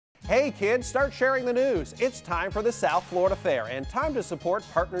Hey kids, start sharing the news. It's time for the South Florida Fair and time to support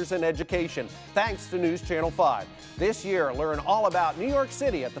Partners in Education, thanks to News Channel 5. This year, learn all about New York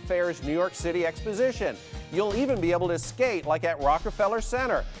City at the fair's New York City Exposition. You'll even be able to skate like at Rockefeller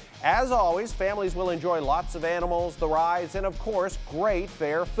Center. As always, families will enjoy lots of animals, the rides, and of course, great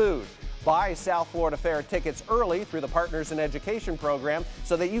fair food. Buy South Florida Fair tickets early through the Partners in Education program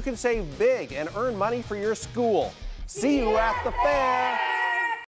so that you can save big and earn money for your school. See you at the fair!